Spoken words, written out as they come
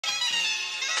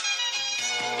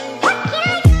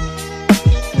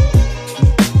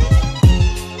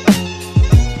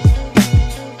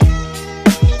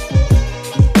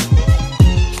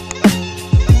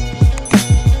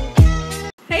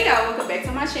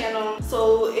channel.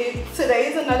 So today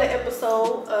is another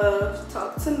episode of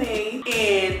Talk to Mae,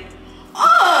 and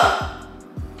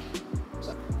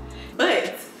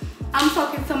but I'm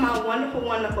talking to my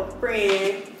wonderful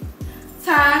friend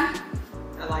Ty.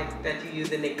 I like that you use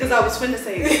the nickname. Because I was finna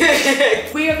say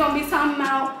it. We are gonna be talking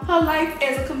about her life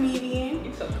as a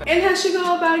comedian and how she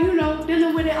go about, you know,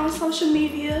 dealing with it on social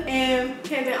media and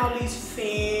having all these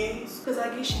fans. Because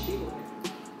I guess she do.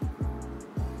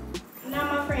 Now,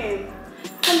 my friend,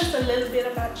 tell us a little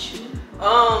bit about you.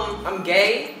 I'm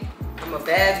gay. I'm a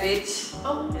bad bitch.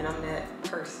 Oh. And I'm that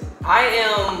person. I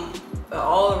am an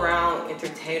all-around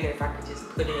entertainer, if I could just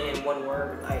put it in one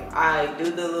word. Like, I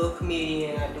do the little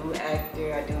comedian, I do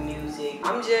actor, I do music.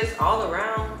 I'm just all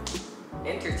around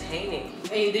entertaining.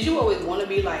 And did you always want to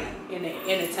be like in the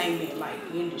entertainment like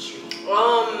industry?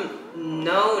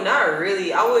 No, not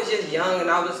really. I was just young, and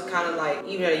I was kind of like,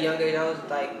 even at a young age, I was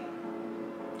like,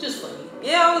 just funny.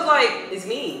 Yeah, I was like, it's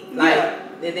me. Like, yeah.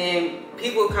 And then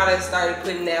people kind of started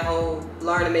putting that whole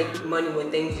learn to make money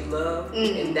with things you love,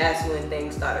 and that's when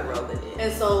things started rolling in.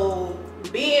 And so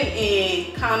being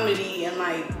in comedy and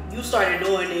like you started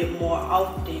doing it more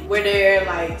often, were there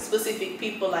like specific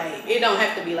people, like it don't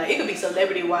have to be like, it could be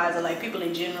celebrity wise or like people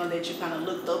in general that you kind of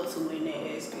looked up to in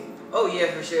that aspect? Oh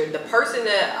yeah, for sure. The person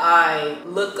that I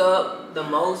look up the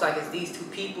most, like, is these two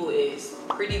people, is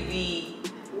Pretty B.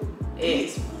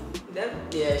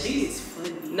 Yeah, she's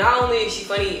funny. Not only is she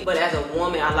funny, but as a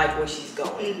woman, I like where she's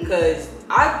going. Because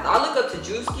I look up to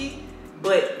Drewski,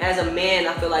 but as a man,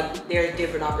 I feel like there's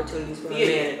different opportunities for a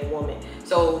man and a woman.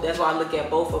 So that's why I look at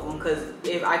both of them, because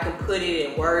if I can put it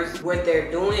in words, what they're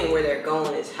doing and where they're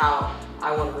going is how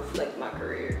I want to reflect my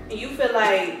career. And you feel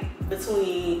like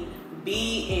between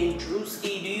B and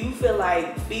Drewski, do you feel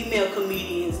like female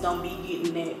comedians don't be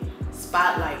getting that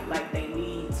spotlight like they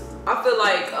need to? I feel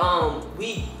like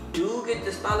we do get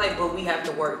the spotlight, but we have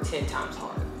to work 10 times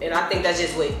harder. And I think that's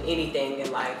just with anything in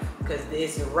life, because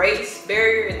there's a race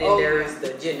barrier and then there's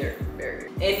the gender barrier.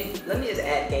 And let me just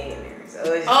add gay in there.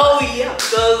 So it's yeah.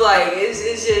 So it's like,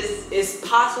 it's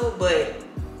possible, but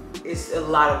it's a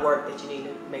lot of work that you need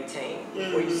to maintain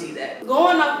before you see that.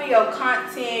 Going off of your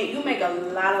content, you make a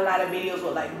lot of videos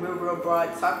with like real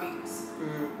broad topics.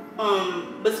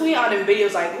 Between all them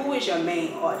videos, like, who is your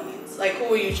main audience? Like,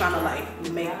 who are you trying to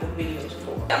like make the videos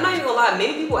for? I'm not even gonna lie,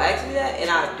 many people ask me that and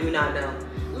I do not know.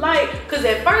 Like, cause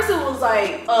at first it was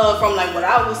like, from like what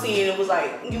I was seeing, it was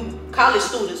like college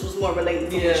students was more related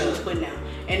to what you was putting out.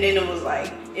 And then it was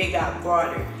like, it got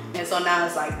broader. And so now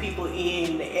it's like people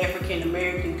in the African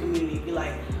American community be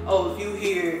like, oh, if you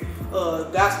hear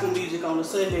gospel music on a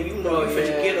Sunday, you know you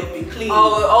finna get up and clean.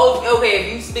 Oh, okay,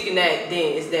 if you speaking that,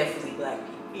 then it's definitely black people.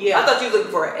 Yeah. I thought you were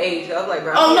looking for an age. I was like,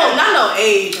 bro. Oh, no, not no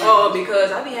age. Oh,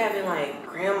 because I be having like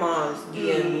grandmas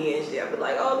DM me and shit. I be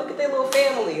like, oh, look at their little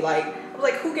family. Like, I was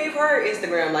like, who gave her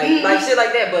Instagram? Like, like shit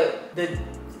like that. But the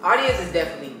audience is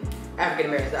definitely African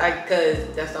Americans,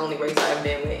 because that's the only race I've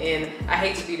been with. And I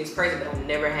hate to be this person, but I've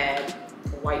never had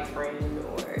a white friend,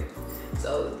 or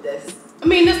so that's. I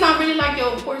mean, that's not really like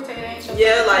your forte, ain't your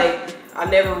Yeah, like,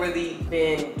 I've never really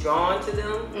been drawn to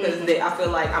them, because I feel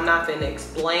like I'm not finna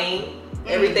explain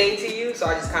everything to you, so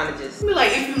I just kind of just be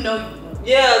like, if you know, you know.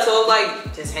 Yeah, so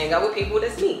like, just hang out with people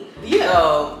that's me.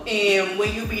 Yeah. And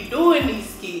when you be doing these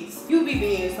skits, you be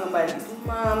being somebody's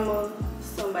mama,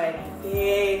 somebody's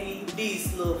daddy,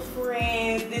 these little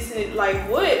friends, this and like,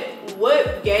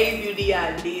 what gave you the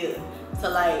idea to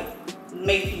like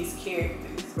make these characters?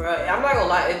 Right, I'm not gonna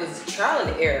lie, it was trial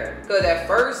and error. Because at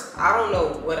first, I don't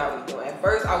know what I was doing. At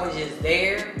first, I was just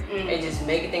there and just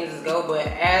making things go. But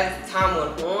as time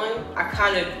went on, I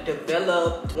kind of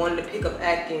developed, wanted to pick up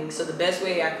acting. So the best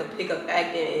way I could pick up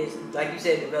acting is, like you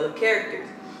said, develop characters.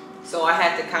 So I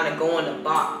had to kind of go in the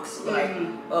box, like,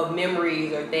 of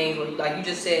memories or things. Where, like you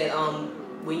just said,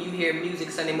 when you hear music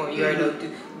Sunday morning, you already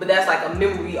know, but that's like a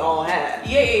memory we all have.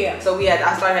 Yeah. So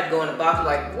I started to go in the box,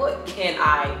 like, what can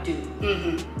I do?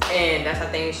 And that's how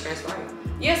things transpired.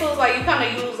 Yeah, so it's like you kind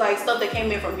of use like stuff that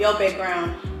came in from your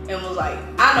background and was like,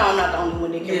 I know I'm not the only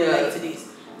one that can relate to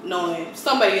this. Knowing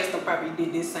somebody else probably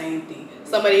did this same thing.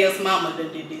 Somebody else's mama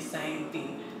did this same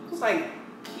thing. It's like,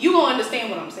 you gonna understand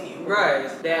what I'm saying. Right.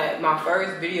 That my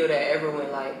first video that ever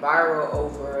went like viral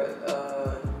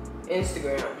over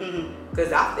Instagram,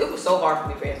 because it was so hard for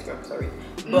me for Instagram for some reason,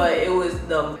 but it was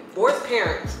the divorced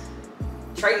parents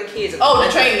trading kids.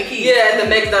 Trading the kids. Yeah, at the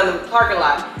McDonald's parking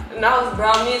lot. And I was,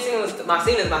 bro, me and Cena was, my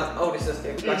Cena's my older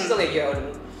sister. Like, she's only a year older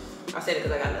than me. I said it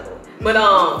because I got another one. But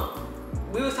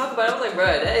we was talking about it. I was like, bro,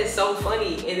 that is so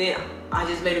funny. And then I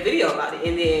just made a video about it.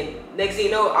 And then next thing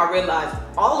you know, I realized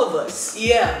all of us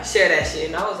share that shit.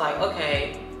 And I was like,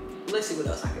 okay, let's see what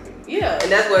else I can do. Yeah.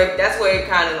 And that's where it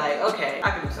kind of like, okay,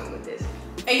 I can do something with this.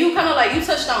 And you kind of like, you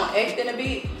touched on acting a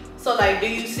bit. So like, do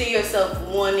you see yourself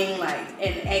wanting like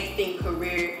an acting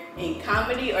career in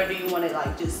comedy, or do you want to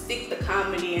like just stick to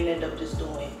comedy and end up just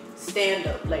doing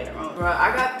stand-up later on? Bro,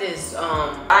 I got this,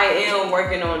 I am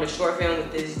working on a short film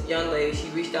with this young lady. She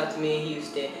reached out to me in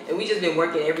Houston, and we just been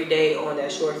working every day on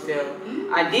that short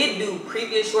film. I did do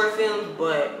previous short films,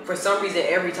 but for some reason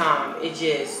every time it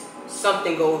just,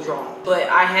 something goes wrong. But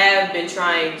I have been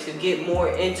trying to get more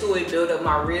into it, build up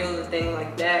my reels and things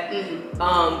like that.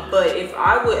 But if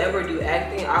I would ever do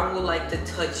acting, I would like to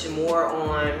touch more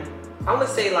on, I would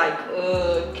say like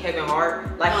Kevin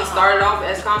Hart. Like he started off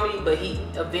as comedy, but he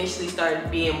eventually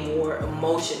started being more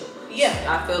emotional. Yeah.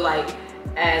 I feel like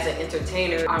as an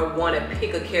entertainer, I want to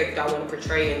pick a character I want to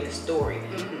portray in the story.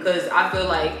 Because I feel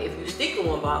like if you stick in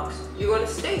one box, you're going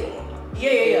to stay in one box. Yeah.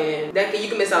 And you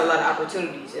can miss out a lot of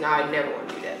opportunities, and I never want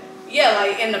to do that. Yeah,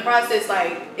 like in the process,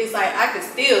 like it's like I could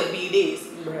still be this,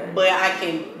 Right. but I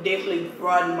can definitely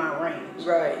broaden my range.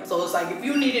 Right. So it's like if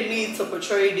you needed me to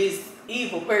portray this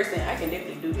evil person, I can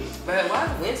definitely do this. But why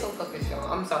is wind so fucking strong?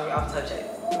 I'm sorry, I'll touch it.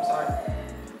 I'm sorry.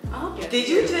 Oh, yeah. Did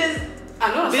you just?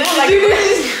 I know. Did Sound like you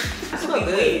I smell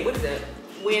good. What is that?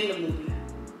 Win the movie.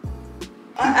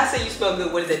 I said you smell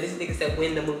good. What is that? This nigga said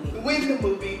win the movie. Win the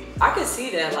movie. I can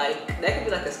see that. Like that could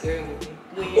be like a scary movie.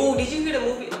 Win. Oh, did you hear the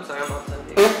movie? I'm sorry, I'm off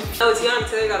subject. No, Tiana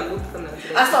Taylor got a movie coming out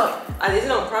today. I saw it. Is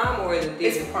it on Prime or is it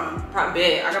theater? It's Prime. Prime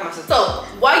bed. I got my sister. So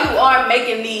while you are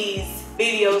making these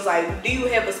videos, like, do you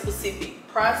have a specific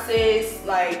process?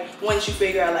 Like, once you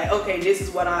figure out, like, okay, this is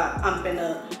what I'm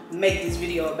gonna make this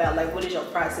video about. Like, what is your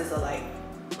process of like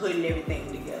putting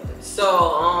everything together?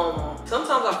 So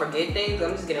sometimes I forget things.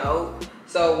 I'm just getting old.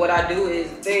 So what I do is,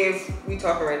 say if we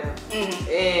talking right now,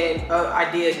 and an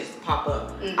idea just pop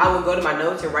up, I will go to my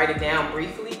notes and write it down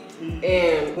briefly.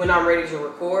 And when I'm ready to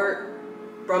record,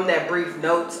 from that brief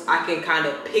notes, I can kind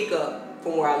of pick up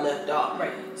from where I left off.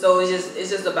 Right. So it's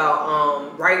just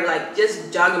about writing, like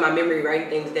just jogging my memory, writing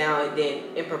things down, and then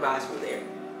improvise from there.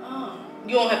 Oh.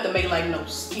 You don't have to make like no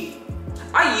skit.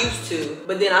 I used to,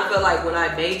 but then I felt like when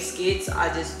I made skits,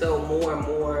 I just felt more and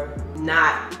more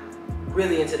not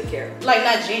really into the character. Like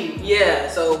not genuine. Yeah,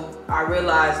 so I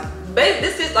realized,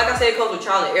 this is, like I said, it comes with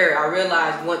trial and error. I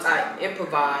realized once I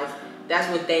improvise, that's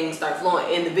when things start flowing.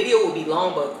 And the video will be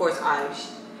long, but of course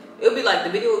the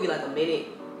video will be like a minute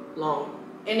long.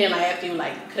 And then like after you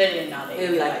like cut it and all that,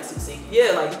 it'll be like some seconds.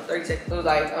 Yeah, like 30 seconds. It was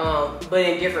like, but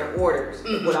in different orders.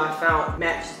 What I found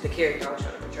matches the character I was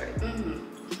trying to portray.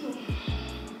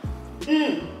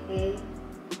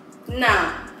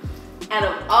 Now, out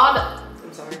of all the,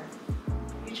 I'm sorry.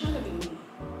 You trying to be mean?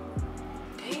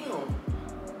 Damn.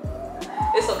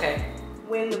 It's okay.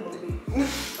 Win the movie.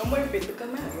 I'm waiting for it to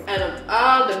come out. Out of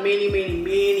all the many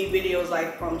videos,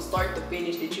 like from start to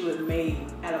finish that you have made,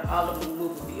 out of all of them, what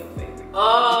would be your favorite?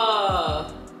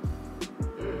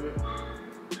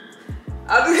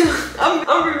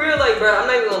 I'm be real, like, bro, I'm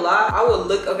not even gonna lie. I would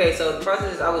look, okay, so the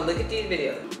process is I would look at these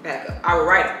videos, back up. I would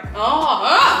write them.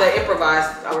 They improvise.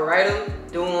 I would write them,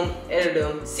 do them, edit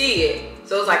them, see it.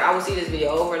 So it's like I would see this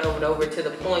video over and over and over to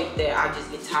the point that I just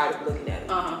get tired of looking at it.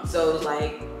 So it's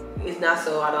like, it's not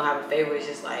so I don't have a favorite. It's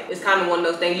just like, it's kind of one of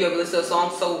those things, you ever listen to a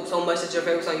song so much that's your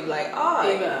favorite song, you be like,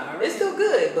 it's still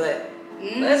good, but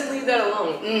let's leave that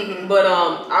alone. But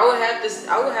I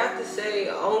would have to say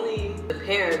only The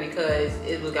Parent, because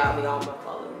it was got me all my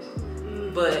followers.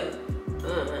 But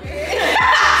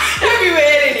Have you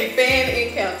had any fan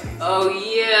encounters? oh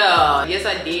yeah, yes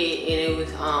I did, and it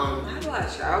was how do I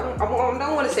try? I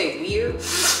don't want to say weird,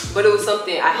 but it was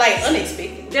something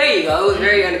Unexpected. There you go. It was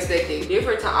very unexpected.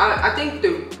 Different time. I think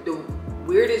the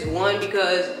weirdest one,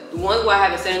 because the ones where I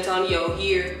have in San Antonio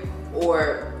here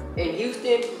or in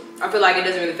Houston, I feel like it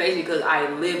doesn't really faze me because I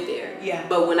live there. Yeah.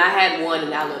 But when I had one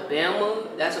in Alabama,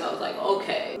 that's when I was like,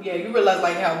 okay. Yeah, you realize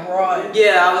like how broad.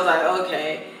 Yeah, I was like,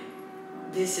 okay,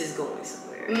 this is going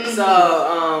somewhere.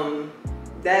 So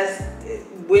that's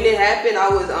when it happened. I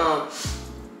was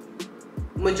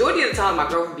majority of the time my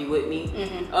girlfriend be with me.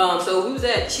 So we was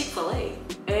at Chick-fil-A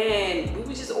and we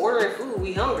was just ordering food.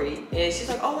 We hungry, and she's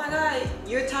like, "Oh my God,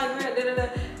 you're Ty Grant." Da, da, da.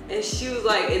 And she was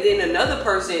like, and then another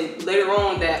person later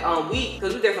on that week,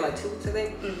 because we were there for like 2 weeks I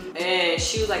think, and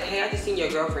she was like, "Hey, I just seen your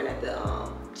girlfriend at the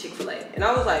Chick-fil-A," and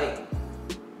I was like,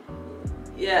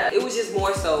 yeah, it was just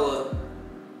more so of,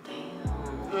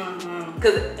 damn,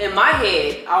 because in my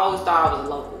head I always thought I was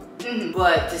local.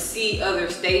 But to see other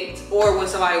states, or when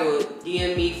somebody would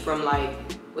DM me from like,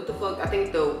 what the fuck, I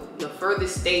think the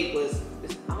furthest state was,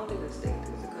 I don't think it was a state, it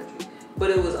was a country, but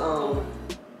it was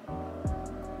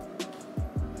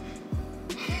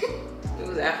it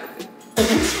was Africa.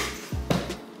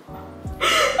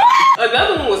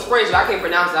 Another one was French, but I can't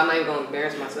pronounce it. I'm not even gonna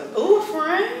embarrass myself. Ooh,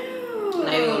 French. I'm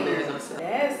not even gonna embarrass myself.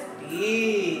 That's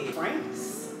big. French.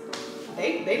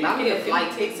 They Buy me a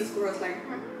flight. Texas girls like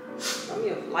Buy me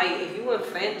a flight. If you want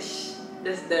French,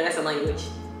 that's a language.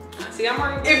 See, I'm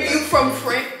already. If you from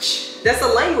French, that's a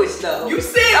language though. You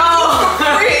said you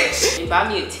from French. And buy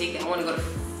me a ticket. I want to go to.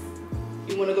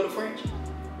 You want to go to French?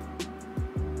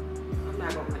 I'm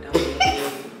not going to go.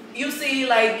 You see,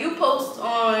 like you post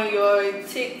on your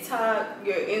TikTok,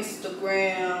 your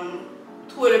Instagram,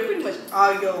 Twitter, pretty much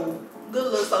all your good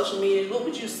little social media. What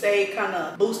would you say kind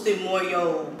of boosted more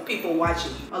your people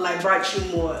watching you, or like brought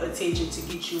you more attention to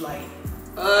get you like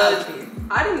out there?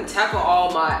 I didn't tackle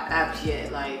all my apps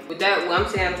yet. Like with that, when I'm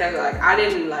saying I'm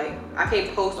tackling, like I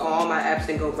can't post on all my apps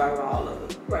and go viral all of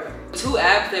them. Right. 2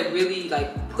 apps that really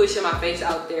like pushing my face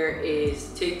out there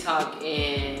is TikTok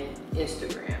and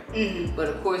Instagram. But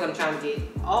of course, I'm trying to get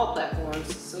all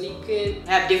platforms so you can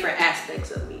have different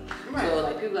aspects of me. Right. So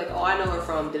like people like, oh, I know her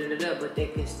from da-da-da-da, but they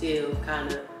can still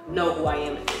kind of know who I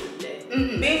am at the end of the day.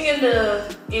 Being in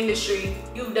the industry,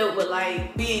 you've dealt with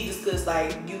like being discussed,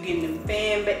 like you getting them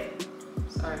fan base.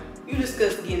 Sorry. You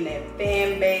discussed getting that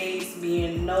fan base,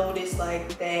 being noticed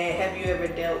like that. Have you ever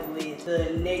dealt with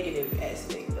the negative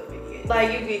aspect of it yet?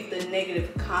 Like you get the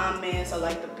negative comments or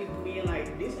like the people being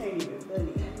like, this ain't even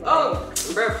funny. Like, oh,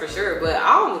 bro, for sure. But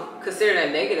I don't consider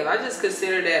that negative. I just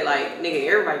consider that like, nigga,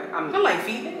 everybody. I'm like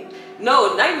feedback.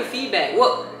 No, not even feedback.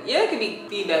 Well, yeah, it could be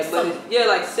feedback, but yeah,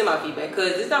 like semi-feedback,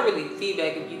 because it's not really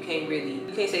feedback if you can't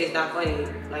say it's not funny.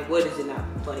 Like, what is it not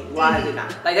funny? Why is it not?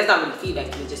 Like, that's not really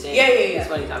feedback to me, just saying it's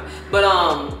funny time. But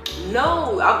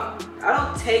no, I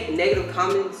don't take negative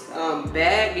comments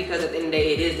bad, because at the end of the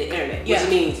day, it is the internet, which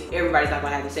means everybody's not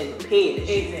gonna have the same opinion as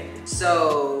you. Exactly.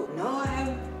 So no, I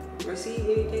haven't received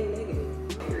anything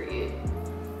negative. Period.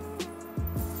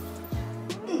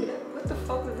 What the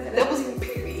fuck was that? That was a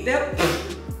period.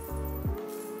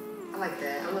 I like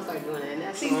that. I'm gonna start doing that. And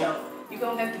that's you're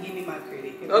gonna have to give me my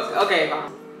credit. Okay,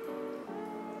 fine.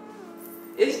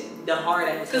 It's the hard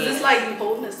ass. Because it's like you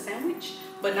holding a sandwich,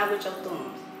 but not with your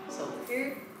thumbs. So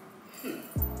here.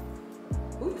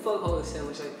 Who the fuck holds a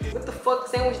sandwich like this? What the fuck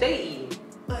sandwich they eating?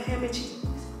 A ham and cheese.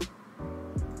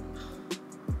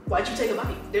 Why'd you take a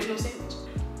bite? There's no sandwich.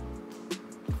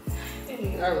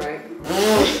 Alright.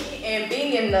 And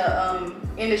being in the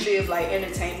industry of like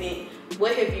entertainment,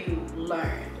 what have you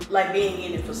learned? Like being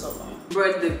in it for so long.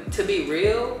 But to be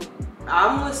real,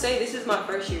 I'm gonna say this is my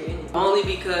first year in it. Only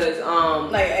because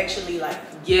like actually like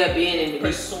being in it.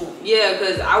 Pursuing. Yeah,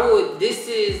 because I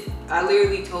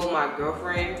literally told my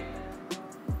girlfriend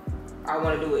I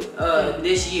wanna do it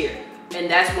this year. And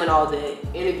that's when all the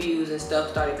interviews and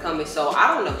stuff started coming. So I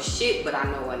don't know shit, but I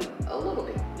know a little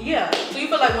bit. Yeah. So you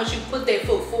feel like once you put that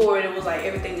foot forward, it was like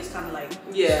everything just kind of like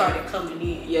started coming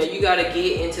in. Yeah, you gotta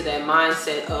get into that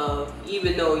mindset of,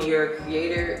 even though you're a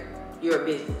creator, you're a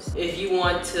business. If you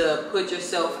want to put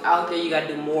yourself out there, you gotta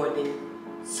do more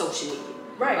than social media.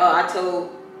 Right.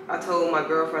 I told my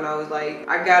girlfriend, I was like,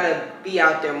 I gotta be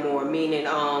out there more. Meaning,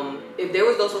 if there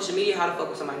was no social media, how the fuck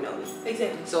would somebody know me?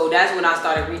 Exactly. So that's when I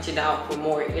started reaching out for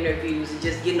more interviews and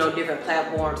just getting on different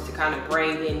platforms to kind of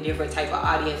bring in different type of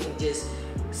audience and just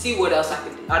see what else I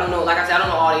could do. I don't know, like I said, I don't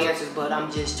know all the answers, but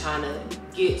I'm just trying to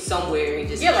get somewhere and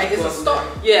just like it's a start.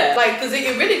 Yeah. Like, cause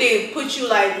it really did put you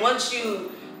like, once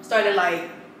you started like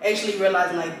actually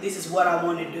realizing like this is what I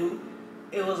want to do,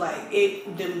 it was like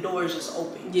them doors just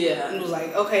opened. Yeah. And it was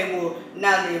like, okay, well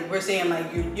now that we're saying like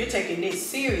you're taking this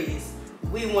serious,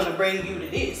 we want to bring you to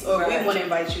this, or we want to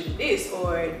invite you to this,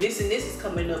 or this and this is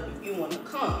coming up if you want to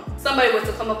come. Somebody was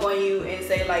to come up on you and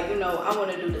say like, you know, I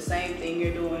want to do the same thing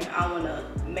you're doing. I want to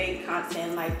make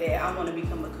content like that. I want to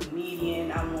become a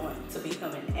comedian. I want to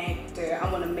become an actor. I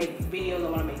want to make videos. I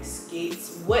want to make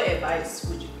skits. What advice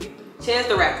would you give them? Chance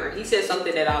the Rapper, he said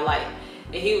something that I like.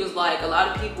 And he was like, a lot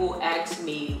of people ask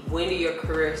me, when do your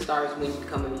career starts when you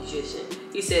become a musician?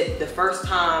 He said the first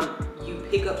time you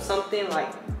pick up something,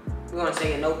 like we're gonna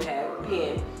say a notepad or a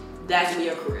pen, that's when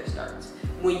your career starts.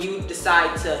 When you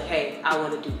decide to, hey, I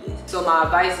wanna do this. So my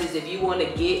advice is, if you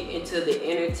wanna get into the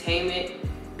entertainment,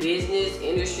 business,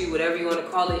 industry, whatever you wanna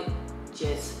call it,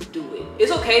 just do it.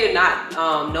 It's okay to not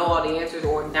know all the answers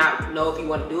or not know if you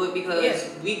wanna do it, because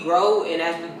we grow, and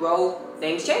as we grow,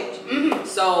 things change.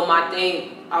 So my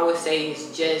thing I would say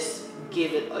is just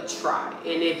give it a try.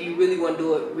 And if you really want to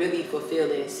do it, really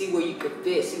fulfill it. See where you could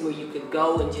fit, see where you could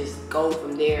go, and just go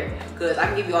from there. Because I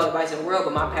can give you all the advice in the world,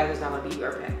 but my path is not going to be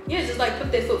your path. Yeah, just like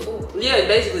put that foot forward. Yeah,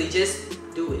 basically just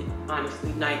do it.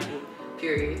 Honestly, Nike,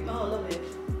 period. Oh, I love it.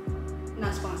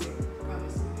 Not sponsored, I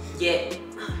promise. Yet.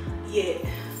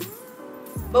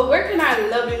 But where can our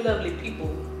lovely, lovely people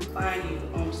find you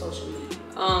on social media?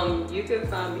 You can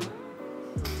find me.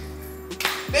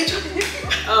 Bitch.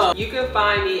 You can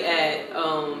find me at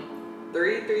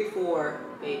 334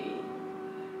 baby,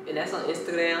 and that's on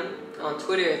Instagram. On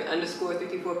Twitter is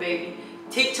 _334 baby.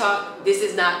 TikTok, this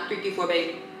is not 334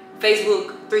 baby.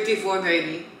 Facebook, 334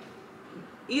 baby.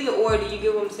 Either or, do you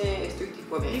get what I'm saying? It's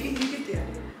 334 baby. You get there.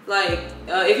 Like,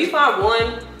 if you find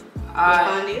one,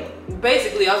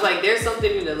 basically I was like, there's something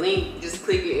in the link. Just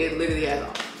click it. It literally has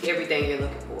everything you're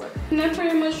looking for. And that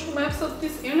pretty much wraps up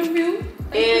this interview.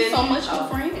 Thank you so much, my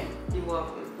friend. You're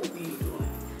welcome. What were you doing?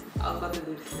 I was about to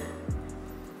do the same.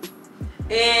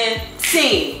 And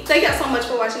scene. Thank y'all so much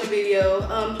for watching the video.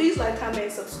 Please like,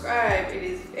 comment, subscribe. It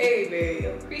is very, very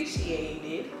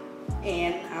appreciated.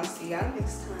 And I'll see y'all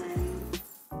next time.